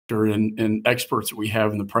and experts that we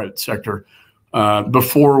have in the private sector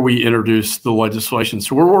before we introduce the legislation.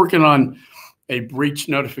 So we're working on a breach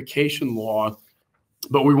notification law,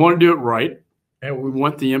 but we want to do it right, and we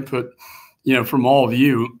want the input, from all of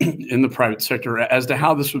you in the private sector as to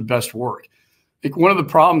how this would best work. I think one of the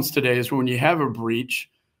problems today is when you have a breach,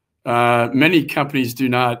 many companies do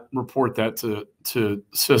not report that to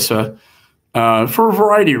CISA for a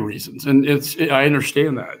variety of reasons, and I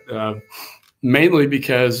understand that mainly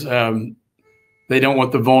because they don't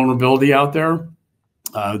want the vulnerability out there.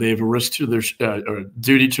 They have a risk to their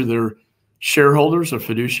duty to their shareholders, a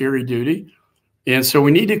fiduciary duty, and so we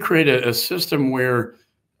need to create a system where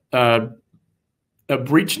a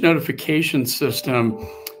breach notification system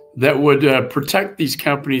that would protect these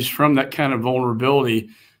companies from that kind of vulnerability,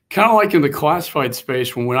 kind of like in the classified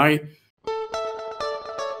space when I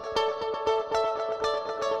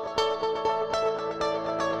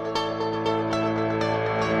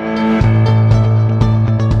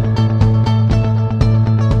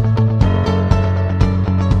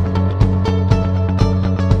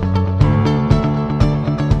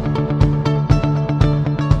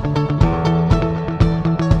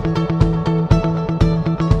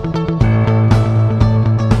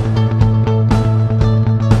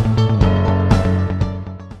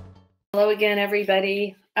again,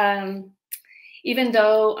 everybody. Even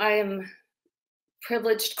though I am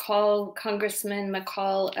privileged to call Congressman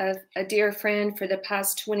McCaul a dear friend for the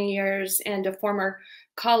past 20 years and a former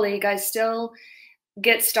colleague, I still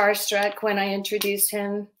get starstruck when I introduce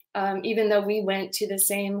him, even though we went to the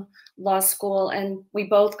same law school and we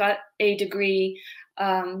both got a degree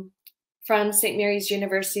from St. Mary's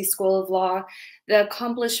University School of Law. The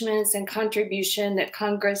accomplishments and contribution that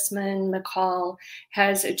Congressman McCaul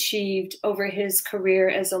has achieved over his career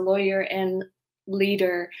as a lawyer and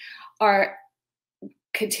leader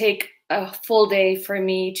could take a full day for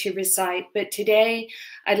me to recite. But today,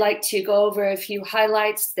 I'd like to go over a few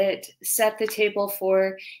highlights that set the table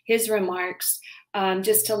for his remarks,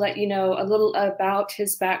 just to let you know a little about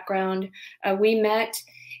his background. We met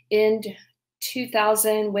in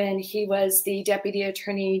 2000 when he was the Deputy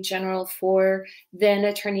Attorney General for then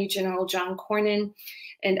Attorney General John Cornyn,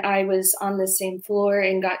 and I was on the same floor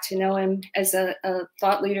and got to know him as a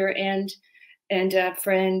thought leader and a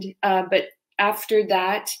friend. But after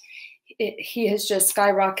that, he has just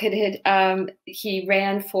skyrocketed. He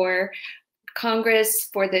ran for Congress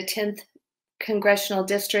for the 10th Congressional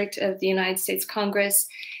District of the United States Congress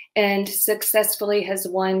and successfully has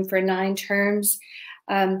won for 9 terms.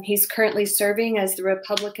 He's currently serving as the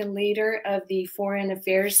Republican leader of the Foreign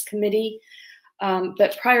Affairs Committee.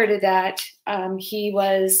 But prior to that, he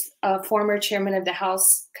was a former chairman of the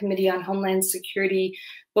House Committee on Homeland Security.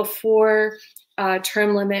 Before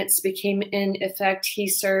term limits became in effect, he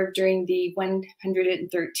served during the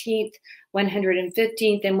 113th,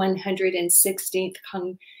 115th, and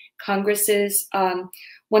 116th Congresses.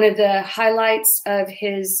 One of the highlights of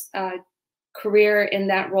his career in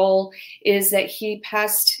that role is that he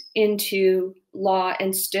passed into law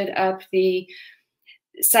and stood up the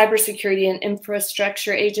Cybersecurity and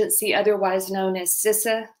Infrastructure Agency, otherwise known as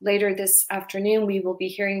CISA. Later this afternoon, we will be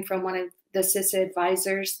hearing from one of the CISA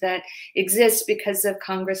advisors that exists because of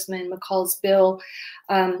Congressman McCaul's bill.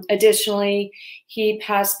 Additionally, he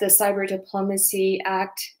passed the Cyber Diplomacy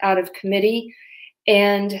Act out of committee,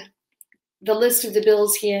 and the list of the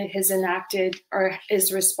bills he has enacted or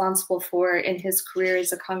is responsible for in his career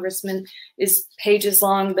as a congressman is pages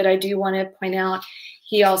long, but I do want to point out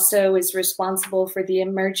he also is responsible for the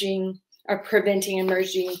Preventing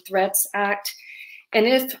Emerging Threats Act. And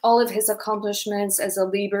if all of his accomplishments as a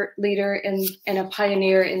leader and a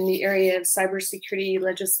pioneer in the area of cybersecurity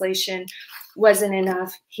legislation wasn't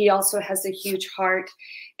enough, he also has a huge heart.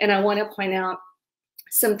 And I want to point out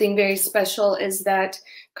something very special is that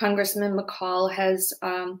Congressman McCaul has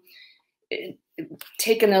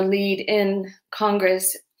taken a lead in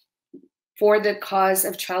Congress for the cause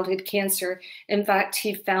of childhood cancer. In fact,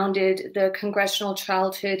 he founded the Congressional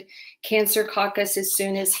Childhood Cancer Caucus as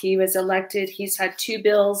soon as he was elected. He's had 2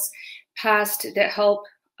 bills passed that help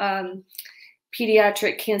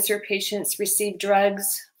pediatric cancer patients receive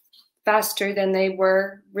drugs faster than they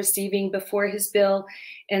were receiving before his bill.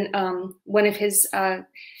 And one of his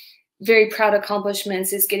very proud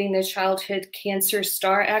accomplishments is getting the Childhood Cancer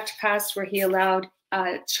Star Act passed, where he allowed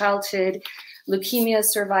childhood leukemia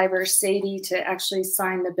survivor Sadie to actually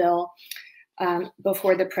sign the bill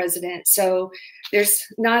before the president. So there's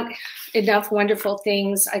not enough wonderful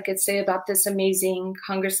things I could say about this amazing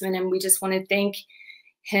congressman, and we just want to thank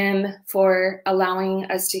him for allowing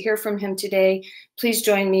us to hear from him today. Please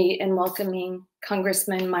join me in welcoming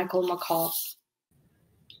Congressman Michael McCaul.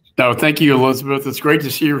 No, thank you, Elizabeth. It's great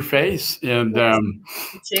to see your face, and I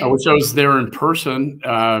wish I was there in person.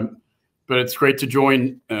 But it's great to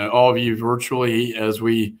join all of you virtually as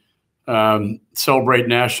we celebrate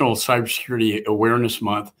National Cybersecurity Awareness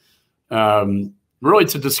Month. Really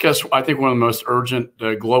to discuss, I think, one of the most urgent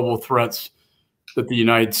global threats that the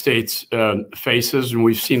United States faces, and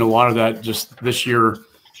we've seen a lot of that just this year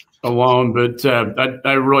alone. But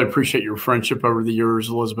I really appreciate your friendship over the years,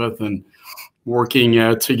 Elizabeth, and working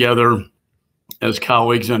together as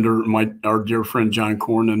colleagues under our dear friend John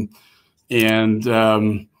Cornyn. And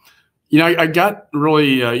I got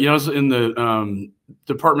really, I was in the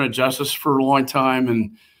Department of Justice for a long time,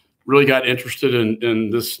 and really got interested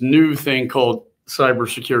in this new thing called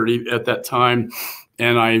cybersecurity at that time.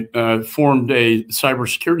 And I formed a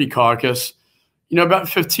cybersecurity caucus, about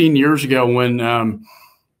 15 years ago when,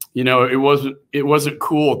 it wasn't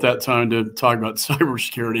cool at that time to talk about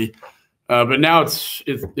cybersecurity. But now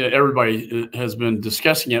everybody has been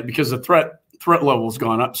discussing it because the threat level has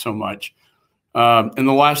gone up so much. In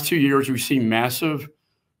the last 2 years, we've seen massive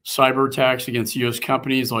cyber attacks against U.S.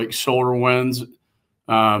 companies like SolarWinds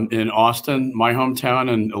in Austin, my hometown,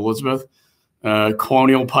 and Elizabeth,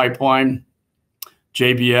 Colonial Pipeline,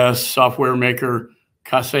 JBS, software maker,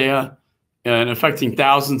 HASA, and affecting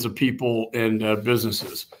thousands of people and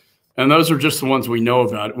businesses. And those are just the ones we know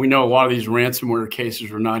about. We know a lot of these ransomware cases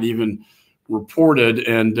are not even reported,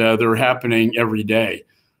 and they're happening every day.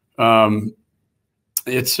 There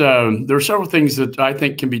are several things that I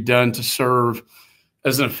think can be done to serve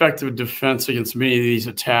as an effective defense against many of these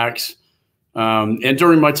attacks. And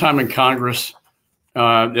during my time in Congress,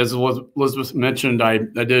 as Elizabeth mentioned, I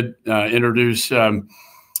did introduce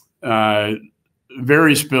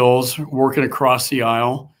various bills working across the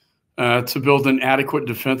aisle to build an adequate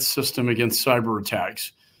defense system against cyber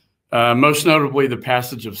attacks. Most notably, the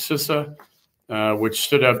passage of HASA, which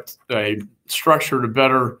stood up a structure to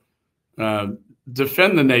better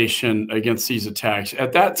defend the nation against these attacks.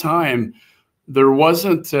 At that time, there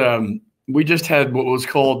wasn't, we just had what was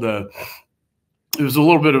called, it was a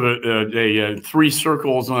little bit of a three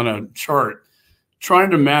circles on a chart, trying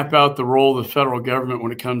to map out the role of the federal government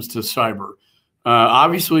when it comes to cyber.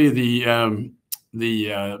 Obviously, the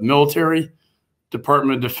military,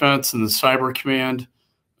 Department of Defense, and the Cyber Command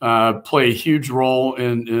play a huge role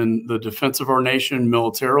in the defense of our nation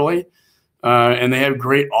militarily, and they have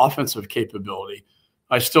great offensive capability.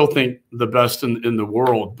 I still think the best in the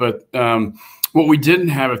world. But what we didn't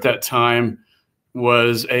have at that time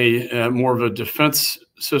was a more of a defense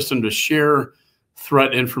system to share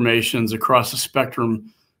threat informations across the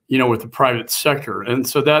spectrum, with the private sector. And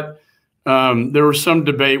so that there was some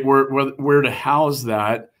debate where to house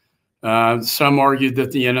that. Some argued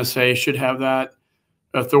that the NSA should have that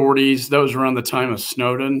authorities. That was around the time of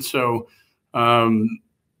Snowden. So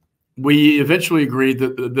we eventually agreed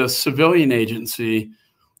that the civilian agency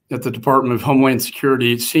at the Department of Homeland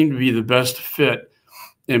Security seemed to be the best fit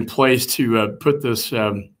in place to put this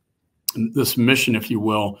this mission, if you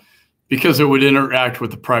will, because it would interact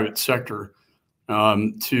with the private sector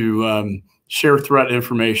to share threat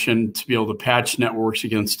information, to be able to patch networks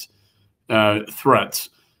against threats.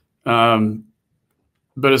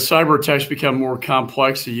 But as cyber attacks become more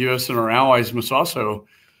complex, the U.S. and our allies must also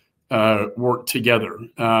work together.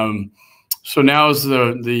 So now, as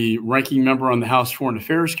the ranking member on the House Foreign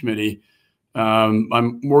Affairs Committee,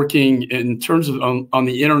 I'm working in terms of on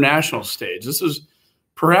the international stage. This is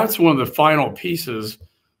perhaps one of the final pieces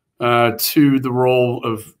to the role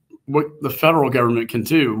of what the federal government can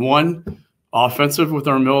do. One, offensive with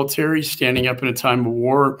our military, standing up in a time of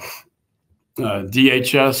war.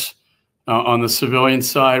 DHS on the civilian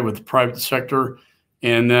side with the private sector.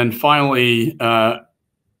 And then finally,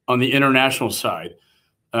 on the international side.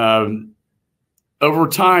 Over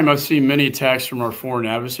time, I've seen many attacks from our foreign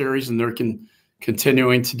adversaries, and they're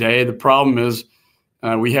continuing today. The problem is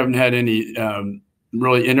we haven't had any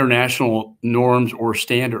really international norms or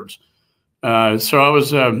standards. So I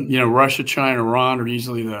was, Russia, China, Iran are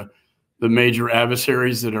usually the major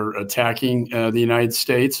adversaries that are attacking the United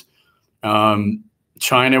States.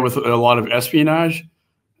 China with a lot of espionage.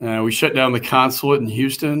 We shut down the consulate in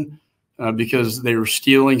Houston because they were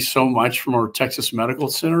stealing so much from our Texas Medical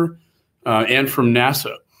Center and from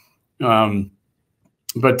NASA.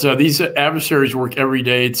 But these adversaries work every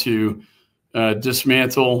day to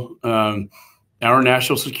dismantle our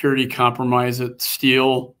national security, compromise it,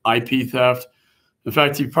 steal, IP theft. In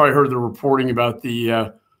fact, you've probably heard the reporting about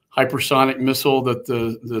the hypersonic missile that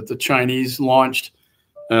the Chinese launched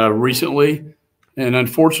recently. And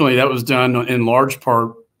unfortunately, that was done in large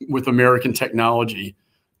part with American technology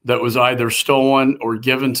that was either stolen or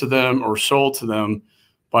given to them or sold to them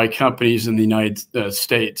by companies in the United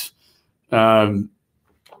States. So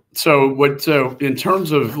in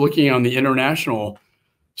terms of looking on the international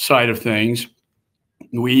side of things,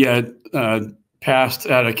 we passed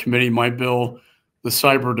at a committee, my bill, the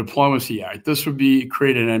Cyber Diplomacy Act. This would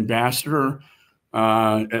create an ambassador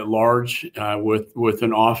at large with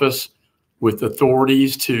an office with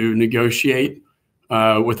authorities to negotiate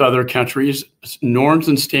with other countries norms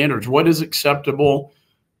and standards. What is acceptable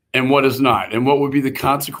and what is not, and what would be the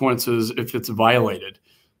consequences if it's violated.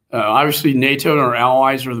 Obviously, NATO and our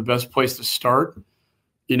allies are the best place to start,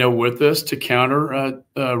 with this to counter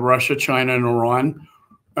Russia, China, and Iran.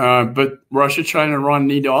 But Russia, China, and Iran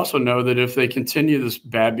need to also know that if they continue this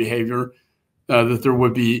bad behavior, that there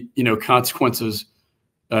would be, consequences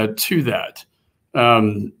to that.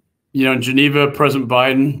 In Geneva, President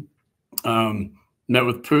Biden met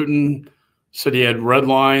with Putin, said he had red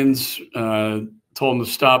lines, told him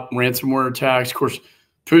to stop ransomware attacks. Of course,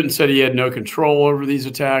 Putin said he had no control over these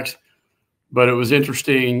attacks, but it was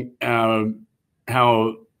interesting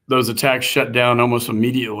how those attacks shut down almost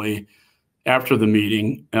immediately after the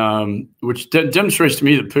meeting, which demonstrates to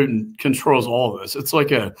me that Putin controls all of this. It's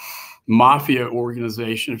like a mafia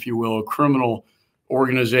organization, if you will, a criminal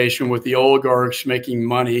organization with the oligarchs making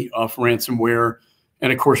money off ransomware.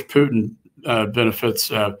 And of course, Putin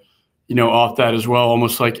benefits, off that as well,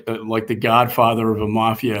 almost like the godfather of a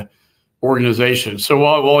mafia organization. So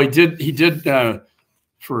while he did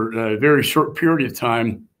for a very short period of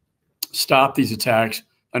time stop these attacks,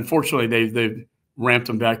 unfortunately they've ramped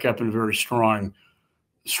them back up in a very strong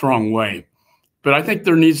way. But I think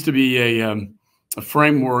there needs to be a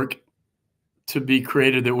framework to be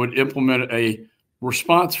created that would implement a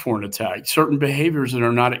response for an attack, certain behaviors that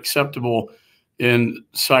are not acceptable in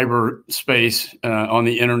cyberspace on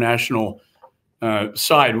the international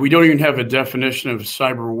side. We don't even have a definition of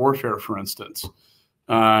cyber warfare, for instance.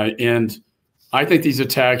 And I think these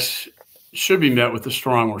attacks should be met with a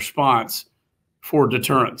strong response for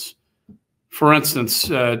deterrence. For instance,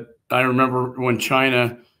 I remember when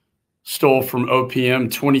China stole from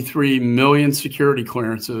OPM 23 million security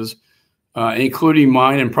clearances, including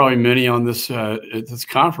mine and probably many on this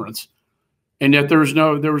conference, and yet there was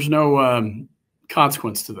no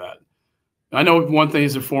consequence to that. I know one thing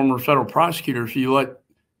as a former federal prosecutor, if you let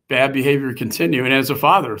bad behavior continue, and as a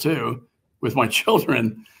father too, with my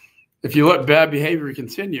children, if you let bad behavior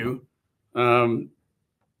continue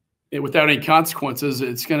without any consequences,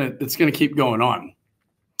 it's gonna keep going on.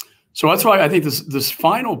 So that's why I think this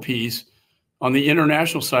final piece on the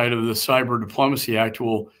international side of the Cyber Diplomacy Act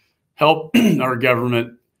will help our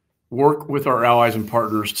government work with our allies and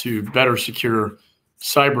partners to better secure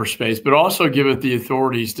cyberspace, but also give it the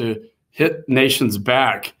authorities to hit nations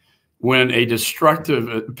back when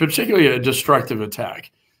particularly a destructive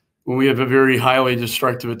attack, when we have a very highly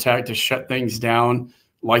destructive attack to shut things down,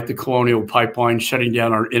 like the Colonial Pipeline, shutting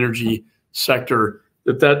down our energy sector,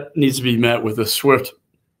 that needs to be met with a swift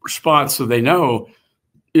response so they know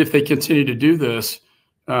if they continue to do this,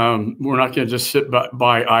 we're not going to just sit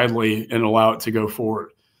by idly and allow it to go forward.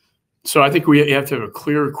 So I think we have to have a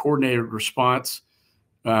clear, coordinated response.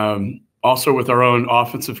 Also with our own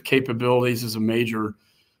offensive capabilities is a major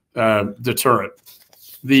deterrent.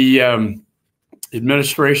 The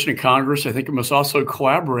administration and Congress, I think it must also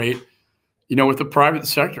collaborate, with the private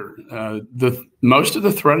sector. Most of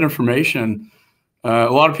the threat information,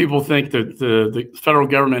 a lot of people think that the federal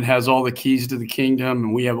government has all the keys to the kingdom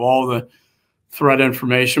and we have all the threat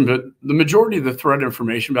information, but the majority of the threat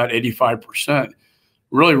information, about 85%,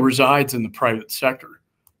 really resides in the private sector.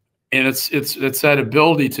 And it's that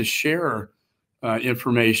ability to share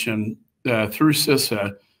information through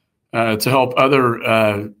CISA to help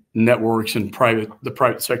other networks and the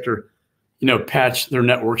private sector, patch their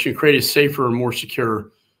networks and create a safer and more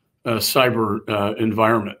secure cyber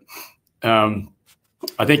environment.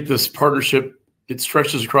 I think this partnership, it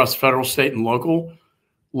stretches across federal, state, and local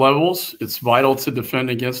levels. It's vital to defend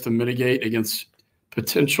against and mitigate against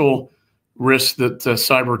potential risks that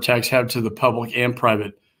cyber attacks have to the public and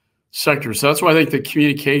private sectors. So that's why I think the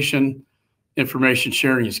communication information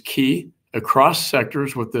sharing is key across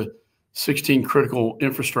sectors with the 16 critical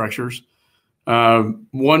infrastructures.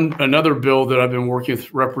 Another bill that I've been working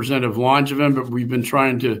with Representative Langevin, but we've been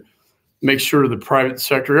trying to make sure the private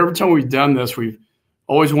sector, every time we've done this, we've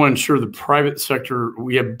always want to ensure the private sector,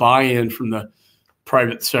 we have buy-in from the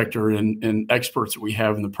private sector and experts that we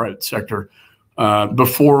have in the private sector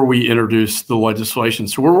before we introduce the legislation.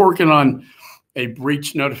 So we're working on a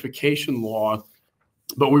breach notification law,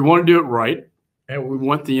 but we want to do it right. And we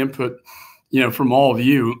want the input, from all of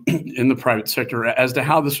you in the private sector as to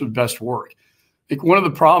how this would best work. I think one of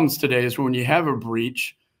the problems today is when you have a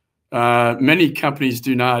breach, Many companies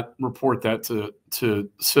do not report that to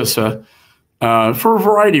CISA for a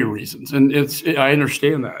variety of reasons, and I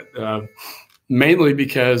understand that mainly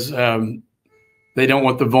because they don't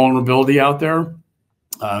want the vulnerability out there.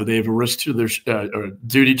 They have a risk to their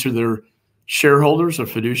duty to their shareholders, a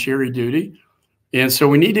fiduciary duty, and so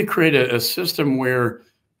we need to create a system where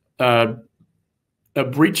a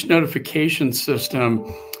breach notification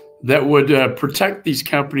system that would protect these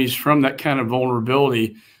companies from that kind of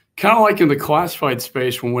vulnerability. Kind of like in the classified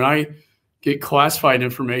space, when I get classified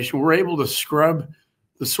information, we're able to scrub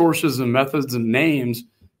the sources and methods and names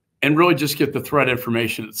and really just get the threat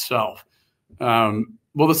information itself.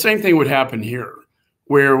 Well, the same thing would happen here,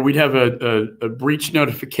 where we'd have a breach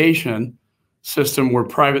notification system where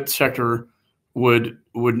private sector would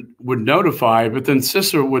notify, but then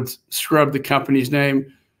CISA would scrub the company's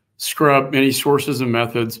name, scrub any sources and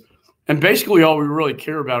methods, and basically all we really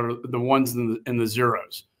care about are the ones in the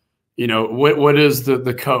zeros. You know, what is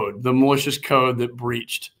the code, the malicious code that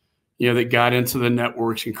breached, you know, that got into the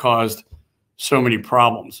networks and caused so many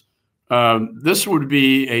problems. This would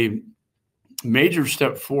be a major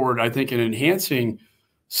step forward, I think, in enhancing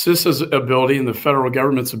CISA's ability and the federal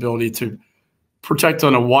government's ability to protect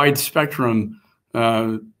on a wide spectrum,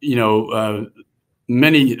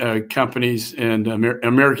 many companies and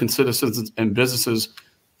American citizens and businesses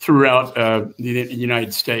throughout the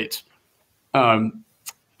United States.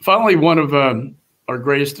 Finally, one of our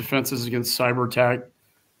greatest defenses against cyber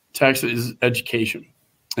attacks is education.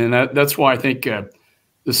 And that's why I think the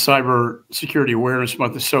Cybersecurity Awareness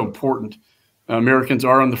Month is so important. Americans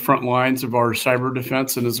are on the front lines of our cyber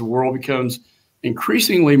defense, and as the world becomes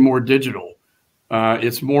increasingly more digital,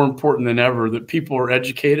 it's more important than ever that people are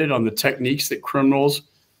educated on the techniques that criminals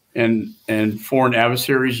and foreign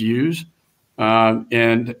adversaries use,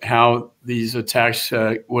 and how these attacks,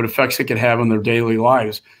 what effects it could have on their daily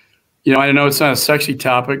lives. You know, I know it's not a sexy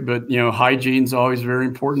topic, but, you know, hygiene is always a very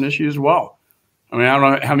important issue as well. I mean, I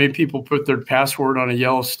don't know how many people put their password on a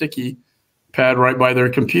yellow sticky pad right by their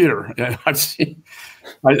computer. I've seen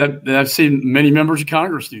many members of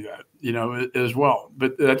Congress do that, you know, as well.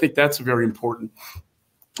 But I think that's a very important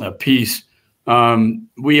piece.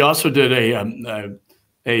 We also did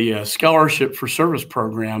a scholarship for service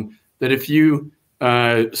program that if you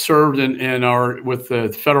served in our with the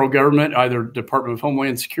federal government, either Department of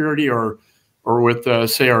Homeland Security or with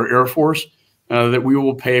say our Air Force, that we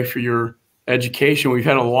will pay for your education. We've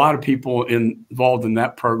had a lot of people involved in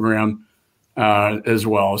that program as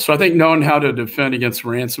well. So I think knowing how to defend against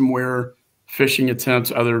ransomware, phishing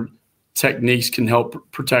attempts, other techniques can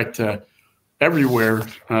help protect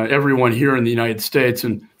everyone here in the United States.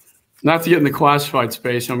 And not to get in the classified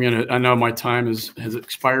space, I know my time has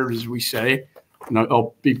expired, as we say, and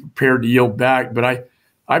I'll be prepared to yield back. But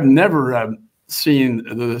I've never seen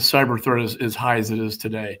the cyber threat as high as it is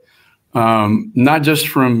today. Not just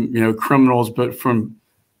from criminals, but from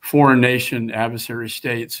foreign nation adversary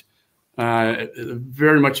states.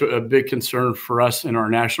 Very much a big concern for us in our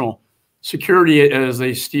national security as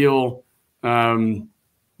they steal,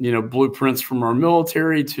 blueprints from our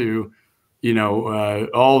military to,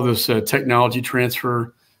 all of this technology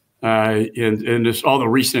transfer and just all the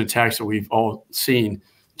recent attacks that we've all seen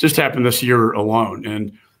just happened this year alone.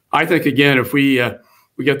 And I think, again, if we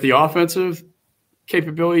get the offensive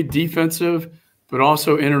capability, defensive, but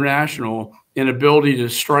also international, and ability to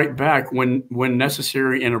strike back when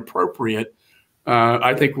necessary and appropriate,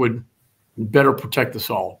 I think would better protect us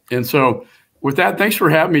all. And so with that, thanks for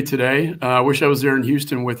having me today. I wish I was there in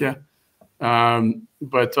Houston with you,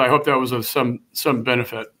 but I hope that was of some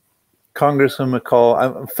benefit. Congressman McCaul,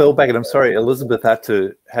 I'm Phil Beckett. I'm sorry, Elizabeth had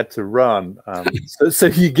to run, so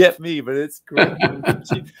you get me, but it's great.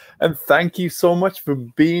 And thank you so much for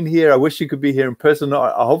being here. I wish you could be here in person.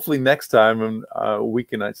 Hopefully next time, we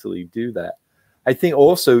can actually do that. I think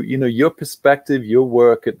also, your perspective, your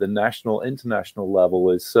work at the national, international level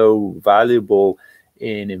is so valuable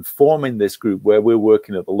in informing this group where we're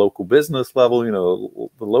working at the local business level,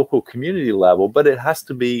 the local community level, but it has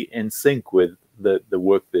to be in sync with the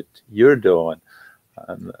work that you're doing.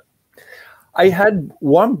 I had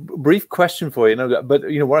one brief question for you, but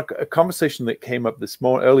a conversation that came up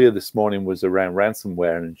earlier this morning was around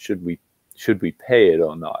ransomware and should we pay it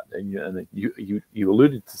or not? And you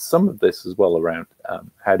alluded to some of this as well around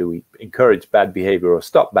how do we encourage bad behavior or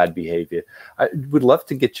stop bad behavior. I would love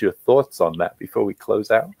to get your thoughts on that before we close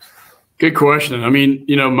out. Good question. I mean,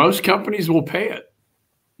 most companies will pay it,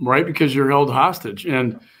 right? Because you're held hostage.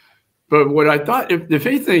 But what I thought, if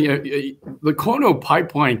anything, the Clono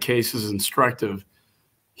pipeline case is instructive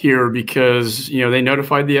here because, they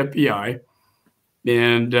notified the FBI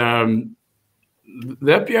and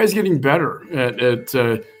the FBI is getting better at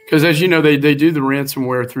because as you know, they do the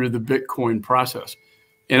ransomware through the Bitcoin process.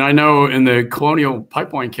 And I know in the Colonial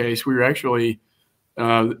Pipeline case, we were actually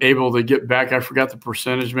able to get back, I forgot the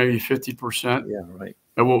percentage, maybe 50% right,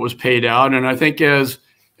 of what was paid out. And I think as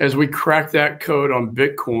we crack that code on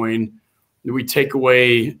Bitcoin, we take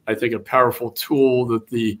away, I think, a powerful tool that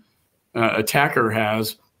the attacker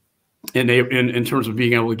has in terms of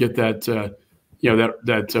being able to get that,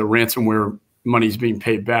 that ransomware money's being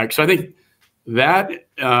paid back. So I think that,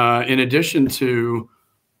 in addition to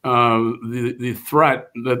the threat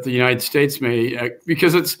that the United States may,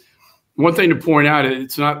 because it's one thing to point out,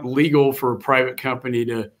 it's not legal for a private company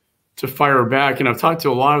to fire back. And I've talked to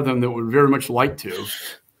a lot of them that would very much like to,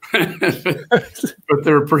 but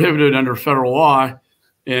they're prohibited under federal law.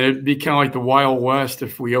 And it'd be kind of like the Wild West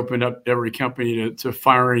if we opened up every company to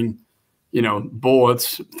firing,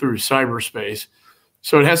 bullets through cyberspace.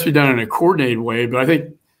 So it has to be done in a coordinated way. But I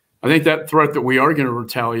think that threat that we are going to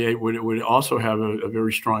retaliate would also have a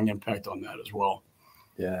very strong impact on that as well.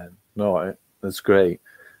 Yeah, no, that's great.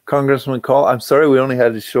 Congressman McCaul, I'm sorry we only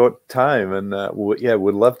had a short time, and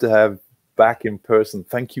would love to have back in person.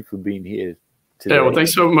 Thank you for being here today. Yeah, well,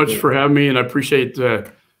 thanks so much for having me, and I appreciate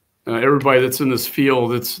everybody that's in this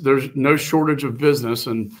field. There's no shortage of business,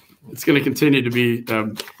 and it's going to continue to be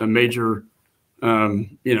a major,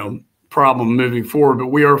 problem moving forward. But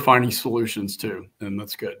we are finding solutions too, and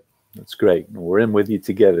that's good. That's great. We're in with you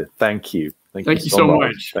together. Thank you. Thank you so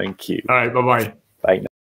much. Thank you. All right. Bye-bye. Bye.